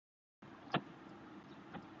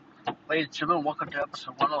Ladies and gentlemen, welcome to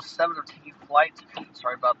episode 107 of Taking Flight.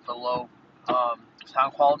 Sorry about the low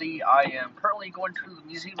sound quality. I am currently going to the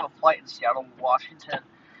Museum of Flight in Seattle, Washington,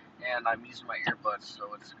 and I'm using my earbuds,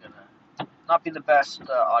 so it's going to not be the best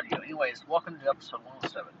audio. Anyways, welcome to episode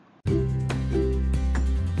 107.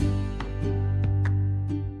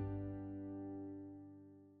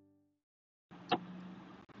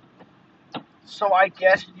 So I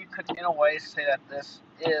guess you could, in a way, say that this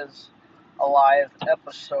is a live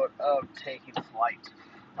episode of Taking Flight.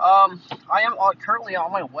 I am currently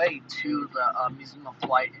on my way to the Museum of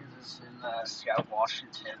Flight. It is in Seattle,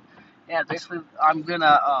 Washington. And basically, I'm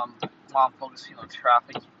gonna, while I'm focusing on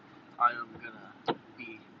traffic, I am gonna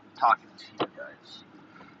be talking to you guys.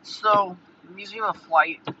 So, the Museum of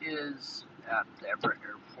Flight is at the Everett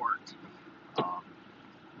Airport,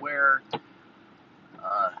 where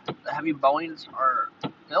the heavy Boeings are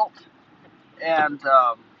built. And,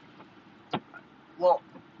 well,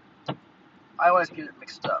 I always get it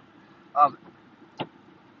mixed up. I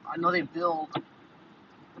know they build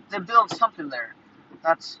something there.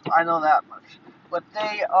 I know that much. But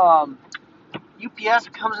UPS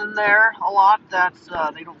comes in there a lot.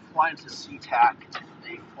 They don't fly into SeaTac.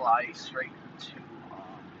 They fly straight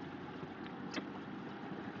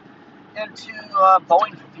into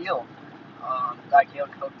Boeing Field. That Gale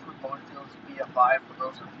code for Boeing Field is BFI for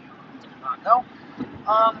those of you who do not know.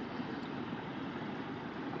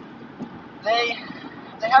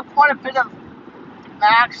 They have quite a bit of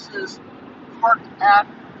Maxes parked at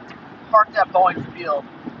Boeing Field,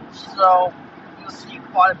 so you'll see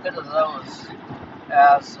quite a bit of those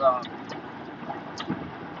as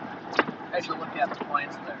you're looking at the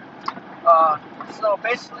planes there. So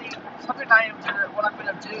basically, what I'm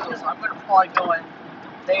gonna do is I'm gonna probably go in.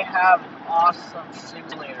 They have an awesome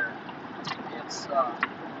simulator. It's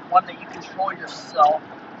one that you control yourself,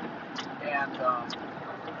 and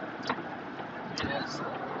it is.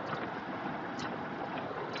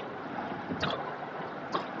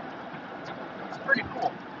 It's pretty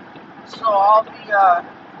cool. So I'll be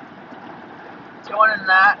going in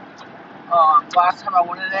that. Last time I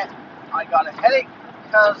went in it, I got a headache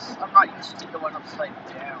because I'm not used to going upside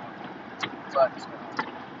down. But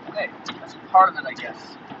hey, that's part of it, I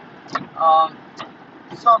guess.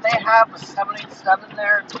 So they have the 787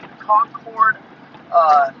 there, the Concorde.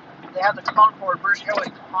 They have the Concorde, British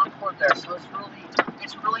Airways Concorde there. So it's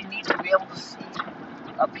really neat to be able to see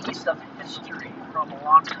a piece of history from a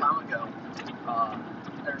long time ago.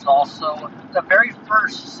 There's also the very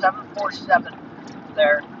first 747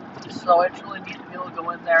 there, so it's really neat to be able to go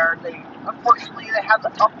in there. Unfortunately they have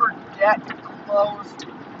the upper deck closed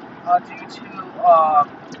due to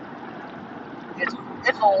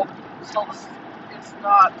it's old, so it's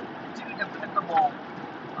not too dependable,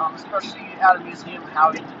 especially at a museum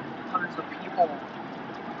having hundreds of people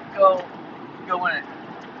go in it.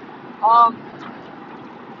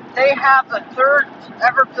 They have the third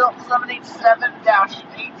ever built 787-8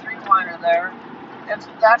 Dreamliner there, and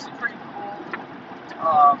that's pretty cool.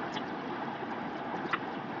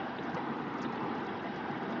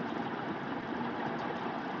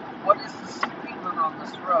 What is the speed limit on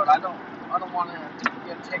this road? I don't want to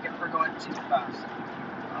get a ticket for going too fast.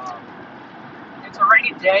 It's a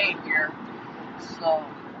rainy day here, so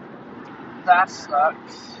that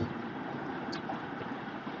sucks.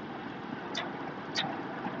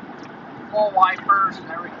 Full wipers and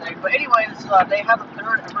everything. But anyways, they have the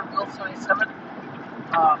third ever built 77.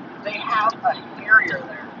 They have a Harrier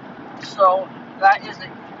there, so that is a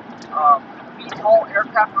VTOL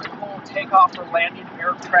aircraft for full takeoff or landing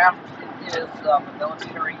aircraft. It is a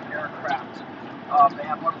military aircraft. They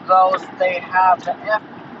have one of those. They have the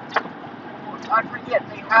I forget.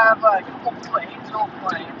 They have a couple of Angel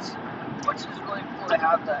planes, which is really cool. They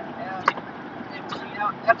have the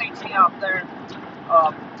F-18 out there.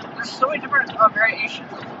 There's so many different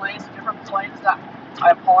variations of planes, different planes that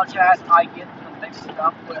I apologize, I get them mixed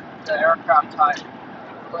up with the aircraft type.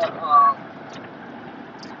 But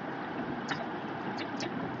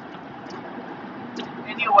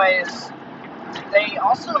anyways, they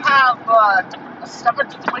also have a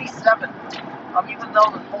 727. Even though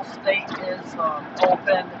the whole state is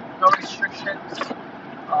open, no restrictions,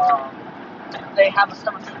 they have a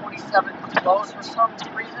 727 closed for some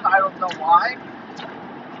reason. I don't know why,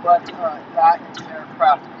 but that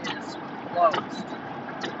aircraft is closed.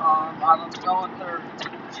 I don't know if they're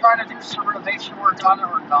trying to do some renovation work on it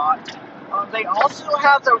or not. They also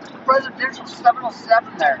have the presidential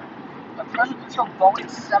 707 there, the presidential Boeing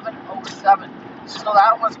 707. So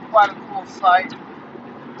that was quite a cool sight.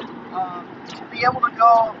 To be able to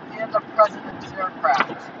go in the president's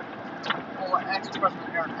aircraft, or ex-president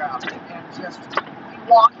aircraft, and just,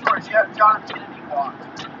 walking where John F. Kennedy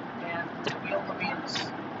walked, and to be able to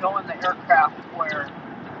go in the aircraft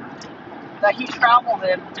that he traveled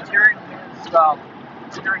in during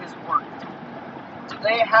his work.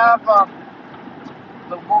 They have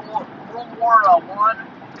the World War I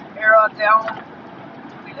era down. I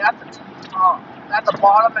mean, at the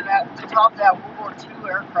bottom and at the top of that World War II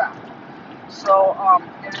aircraft. So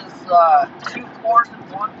it is 2 floors in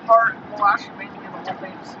one part. Well, actually, mainly the whole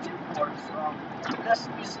thing is 2 floors. This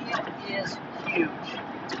museum is huge.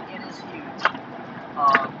 It is huge.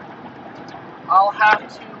 I'll have to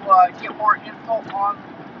get more info on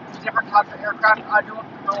the different types of aircraft. I don't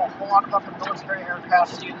know a whole lot about the military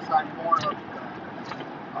aircraft, seeing as I'm more of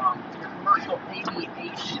the commercial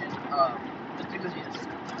aviation enthusiast.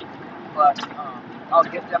 But I'll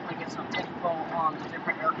definitely get some info on the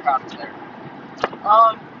different aircraft there.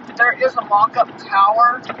 There is a mock-up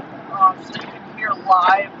tower, so you can hear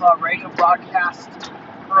live radio broadcasts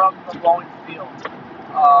from the Boeing field.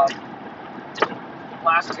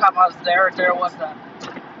 Last time I was there, there was a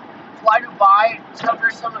Fly Dubai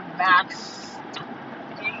 737 MAX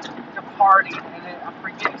 8 departing, and I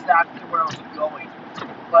forget exactly where it was going.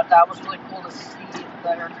 But that was really cool to see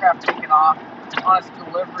the aircraft taking off on its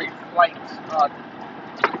delivery flight.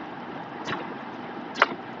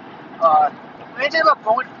 The main thing about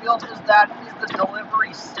Boeing Field is that it's the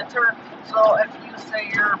delivery center. So if you say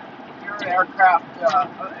you're an aircraft,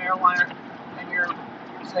 an airliner, and you're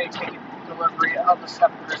say taking delivery of the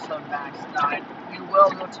 737 MAX 9, you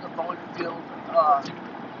will go to the Boeing Field,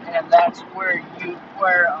 and that's where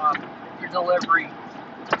your delivery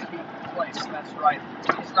takes place. That's right.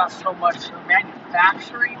 It's not so much a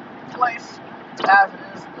manufacturing place as it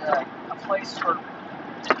is a place for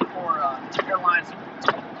airlines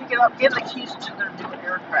to get the keys to their new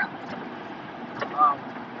aircraft.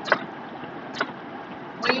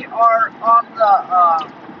 We are on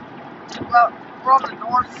we're on the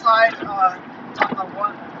north side,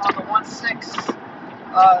 on the 16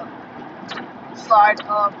 side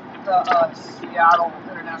of the Seattle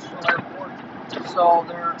International Airport. So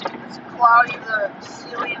it's cloudy. The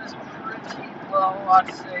ceiling is pretty low.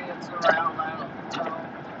 I'd say it's around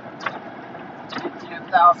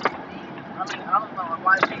 10,000 feet. I mean, I don't know. It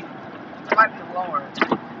might be lower.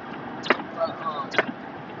 But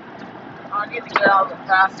I need to get out of the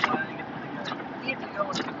fast lane. I need to go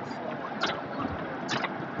into the slow lane.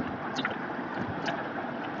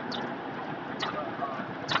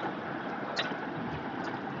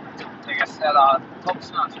 Like I said,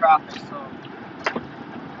 focusing on traffic, so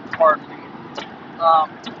pardon me.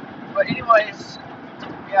 But anyways,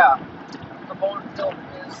 yeah, the Boeing Field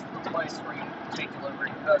is the place where you take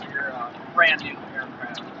delivery of your brand new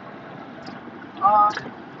aircraft.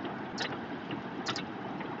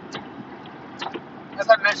 As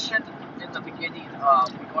I mentioned in the beginning,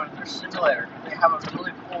 we go into their simulator. They have a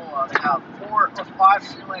really cool, they have 4 or 5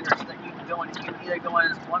 simulators that you can go in. You can either go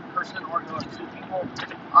in as one person or go as 2 people.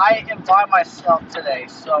 I am by myself today,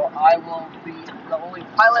 so I will be the only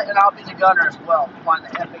pilot, and I'll be the gunner as well, flying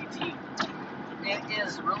the F-18. It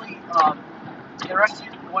is really interesting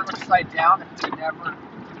going upside down if you've never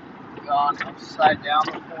gone upside down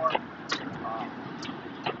before.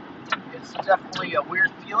 It's definitely a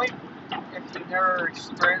weird feeling if you've never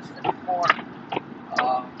experienced it before.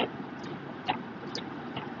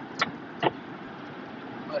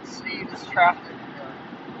 Let's see this traffic.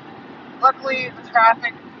 Luckily, the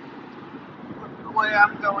traffic, the way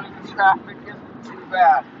I'm going, the traffic isn't too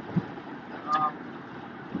bad.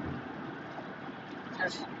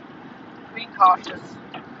 Just being cautious.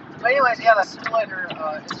 But anyways, yeah, the simulator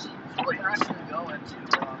is really interesting to go into.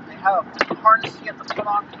 They have a harness you have to put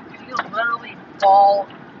on. You literally fall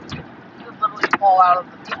out of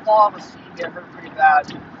the seat and get hurt pretty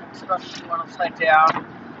bad, especially when upside down.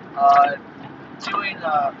 Doing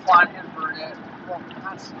flying inverted. Well,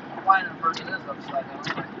 that's flying inverted is upside down.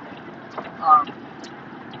 Right?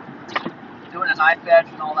 Doing a knife edge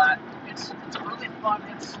and all that. It's really fun.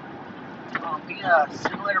 It's being a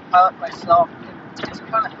simulator pilot myself. It's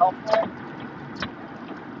kind of helpful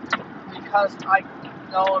because I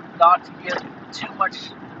know not to give too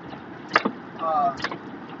much.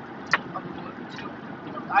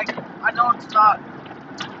 I know it's not.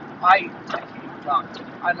 I can't even talk.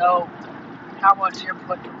 I know how much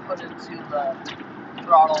input to put into the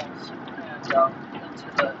throttles and into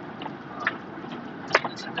the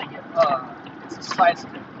it's a side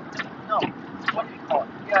stick. No, what do you call it?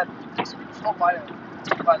 Yeah, it's controlled by the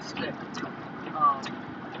stick.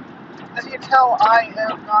 As you can tell, I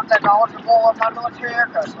am not that knowledgeable of my military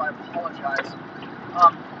aircraft, so I apologize.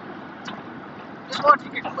 Just want to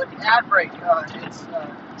take a quick ad break. It's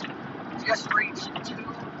just reached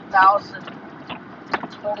 2,000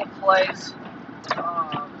 total plays.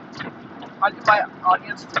 I need my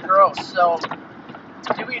audience to grow, so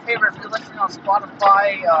do me a favor, if you're listening on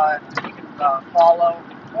Spotify, you can follow,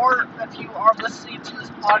 or if you are listening to this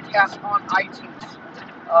podcast on iTunes,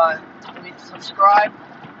 you need to subscribe,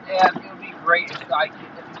 and it would be great if you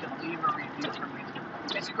could leave a review for me.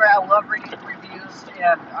 It's great. I love reading reviews,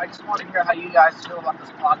 and I just want to hear how you guys feel about this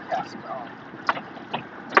podcast.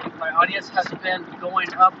 My audience has been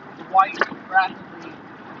going up quite rapidly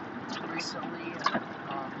recently,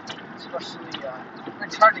 especially been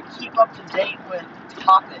trying to keep up to date with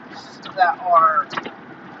topics that are.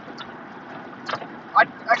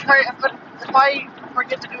 I try if I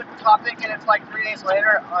forget to do a topic and it's like 3 days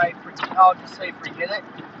later, I'll just say forget it.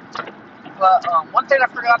 But one thing I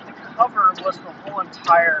forgot to cover was the whole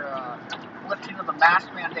entire lifting of the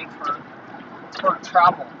mask mandate for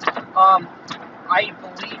travel. I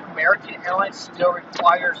believe American Airlines still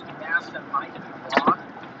requires masks. That might be wrong.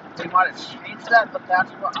 They might have changed that, but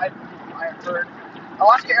that's what I heard.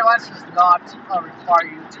 Alaska Airlines does not require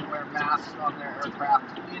you to wear masks on their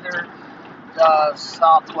aircraft. Neither does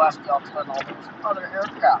Southwest, Delta, and all those other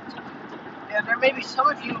aircraft. And there may be some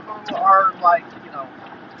of you who are like,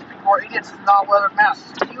 more idiots to not wear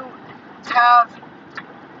masks. If you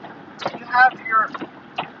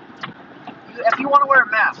want to wear a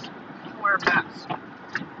mask, you can wear a mask.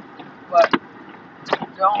 But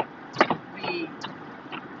don't be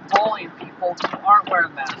bullying people who aren't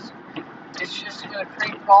wearing masks. It's just going to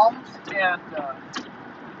create problems, and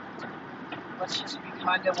let's just be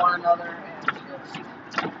kind to one another and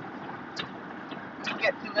just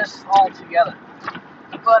get through this all together.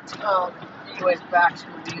 But anyways, back to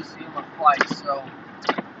the Museum of Flight. So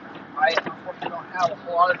I unfortunately don't have a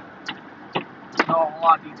whole lot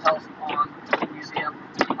of details on the museum,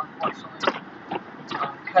 unfortunately,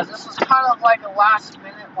 because this is kind of like a last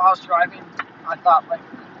minute while I was driving. I thought, like,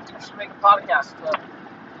 I should make a podcast.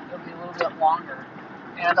 It'll be a little bit longer,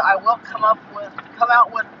 and I will come out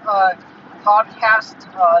with a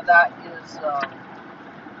podcast that is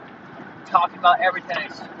talking about everything I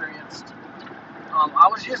experienced. I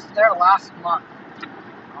was just there last month,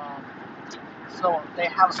 so they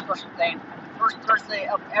have a special day. First Thursday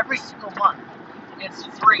of every single month, it's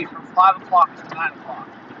free from 5 o'clock to 9 o'clock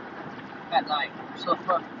at night. So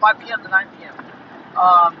from 5 p.m. to 9 p.m.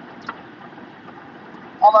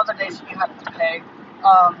 All the other days you have to pay.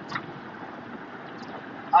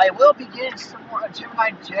 I will be getting some more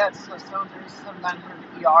Gemini jets, so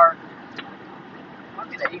 737-900ER. Might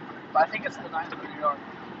be the 800, but I think it's the 900ER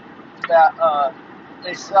that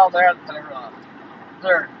they sell there.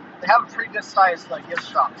 They have a pretty good size gift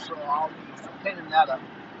shop, so I'll be picking that up.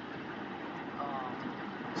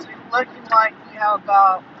 So looking like we have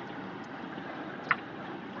about.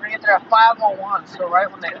 We're gonna get there at 5:01, so right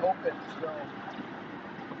when they open. So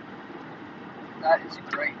that is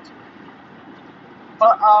great.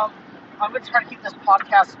 But I'm gonna try to keep this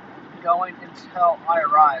podcast going until I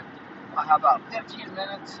arrive. I have about 15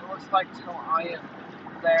 minutes. It looks like till I am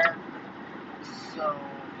there. So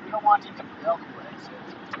we don't want to take a belt to exit.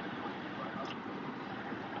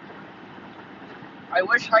 I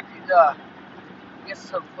wish I could get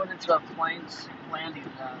some footage of planes landing.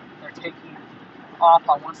 They're taking off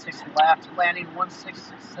on 160 left, landing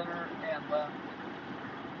 160 center and left.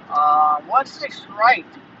 16 right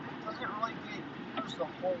doesn't really get used a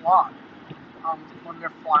whole lot when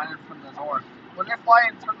they're flying from the north. When they're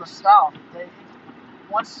flying from the south, they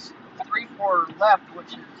 134 left,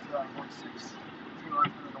 which is 16. If you run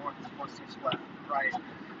from the north, is 16 left, right?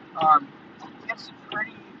 It's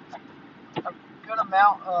a good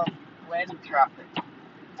amount of landing traffic,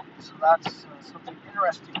 so that's something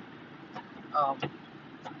interesting.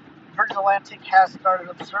 Virgin Atlantic has started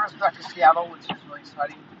up service back to Seattle, which is really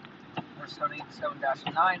exciting. They're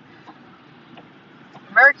 787-9.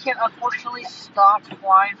 American unfortunately stopped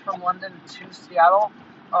flying from London to Seattle,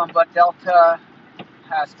 but Delta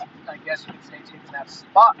has, I guess you could say, taken that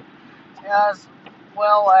spot, as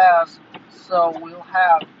well as, so we'll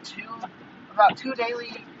have about two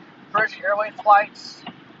daily British Airways flights,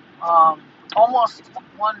 almost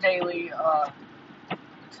one daily.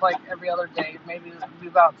 It's like every other day. Maybe it'll be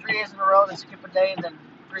about 3 days in a row, then skip a day, and then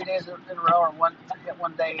 3 days in a row, or hit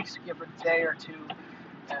one day, skip a day or two,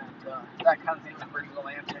 and that kind of thing with Virgin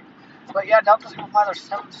Atlantic. But yeah, Delta's going to fly their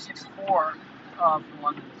 764 from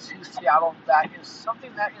London to Seattle. That is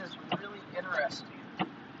something that is really interesting.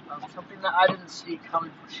 Something that I didn't see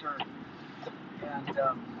coming for sure. And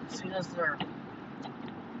as soon as they're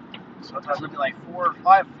sometimes it'll be like 4 or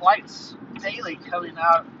 5 flights daily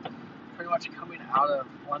pretty much coming out of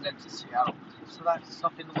London to Seattle. So that's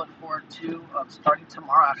something to look forward to. Starting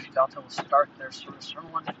tomorrow, actually, Delta will start their service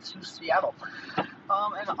from London to Seattle.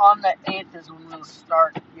 And on the 8th is when we'll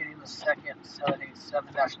start getting the second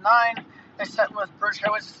 787-9. Except with British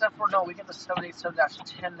Airways, except for no, we get the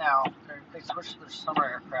 787-10 now. They switched to their summer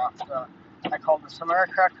aircraft. I call them the summer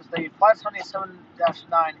aircraft because they fly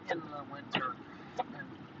 787-9 in the winter and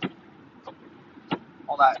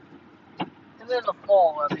all that. And then in the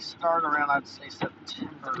fall, they start around, I'd say,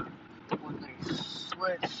 September when they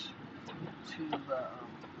switch to the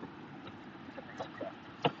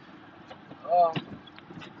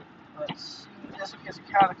let's see, this gets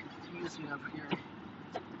kind of confusing up here.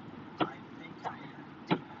 I think I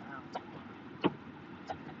have.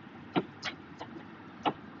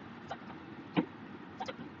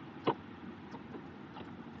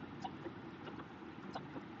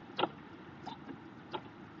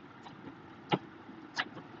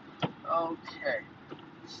 Okay,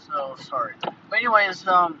 so sorry. But anyways,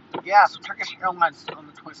 yeah, so Turkish Airlines on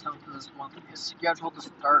the 27th of this month is scheduled to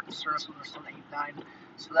start service with their 789,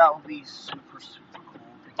 so that will be super, super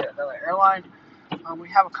cool to get another airline. We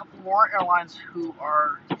have a couple more airlines who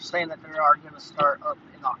are saying that they are going to start up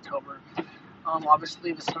in October.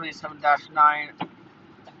 Obviously, the 787-9,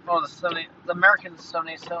 well, the American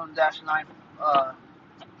 787-9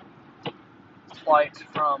 flights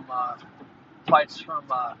from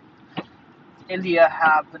India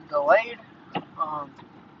have been delayed.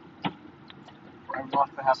 I don't know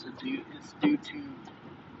if it has to do, it's due to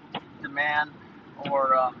demand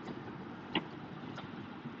or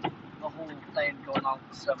the whole thing going on with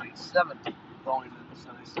the 787, Boeing and the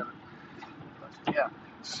 787. But yeah.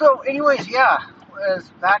 So, anyways, yeah, as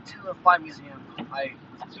back to the Flight Museum. I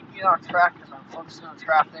keep getting on track because I'm focusing on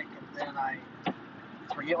traffic, and then I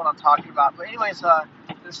forget what I'm talking about. But anyways, the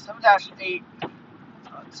 787-8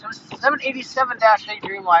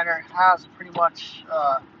 Dreamliner has pretty much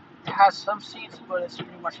it has some seats, but it's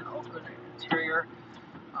pretty much an open interior.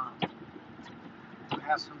 It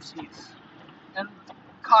has some seats and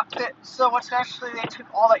cockpit. So it's actually, they took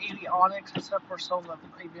all the avionics except for some of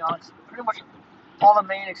the avionics, pretty much all the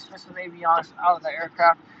main expensive avionics out of the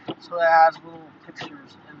aircraft. So it has little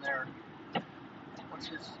pictures in there,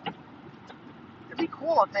 which is, it'd be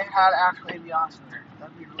cool if they had actual avionics in there.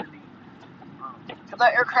 That'd be really neat. Could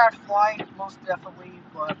that aircraft fly? Most definitely,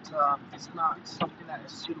 but it's not something that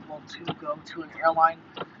is suitable to go to an airline.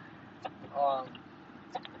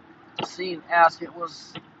 Seeing as it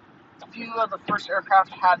was, a few of the first aircraft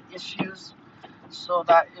had issues, so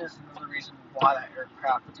that is another reason why that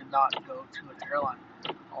aircraft did not go to an airline.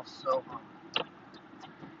 Also,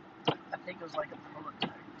 I think it was like a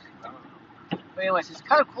prototype too, I don't know. But anyways, it's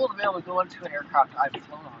kind of cool to be able to go into an aircraft I've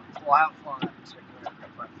flown on. Well, I haven't flown on that particular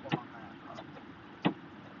aircraft, but I've flown on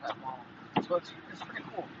that model. So it's pretty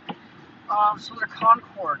cool. So the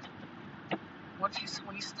Concorde, when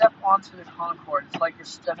you step onto the Concorde, it's like you're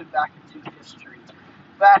stepping back into history,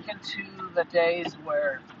 back into the days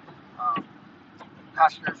where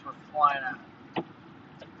passengers were flying at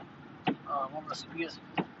over the speed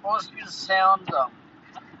of sound.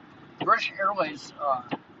 British Airways, I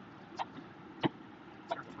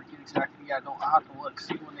forget exactly. Yeah, I have to look,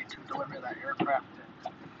 see when they took delivery of that aircraft.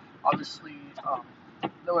 And obviously,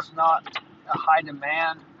 there was not a high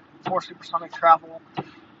demand for supersonic travel.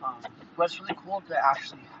 But it's really cool to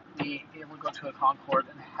actually be able to go to a Concorde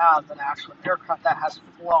and have an actual aircraft that has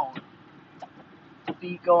flown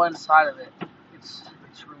go inside of it. It's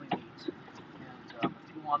really neat. And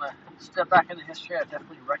if you want to step back into history, I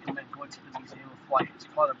definitely recommend going to the Museum of Flight. It's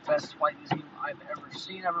probably the best flight museum I've ever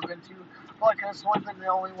been to. Well, it's the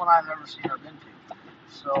only one I've ever seen or been to.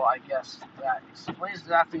 So I guess that explains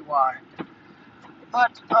exactly why.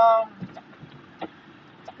 But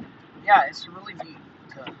yeah, it's really neat.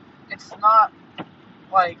 It's not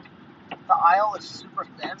like the aisle is super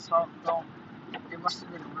thin, so I don't know. It must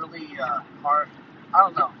have been really hard. I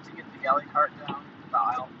don't know, to get the galley cart down the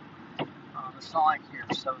aisle. It's not like your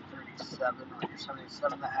 737 or your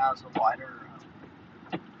 787 that has a wider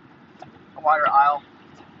aisle.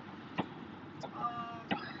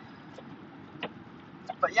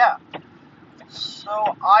 But yeah, so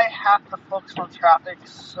I have to focus on traffic,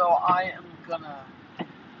 so I am gonna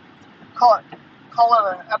call it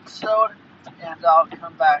an episode, and I'll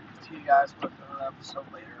come back to you guys with another episode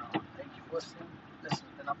later on. Thank you for listening. This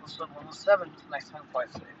has been episode 107. Next time, fly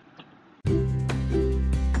safe.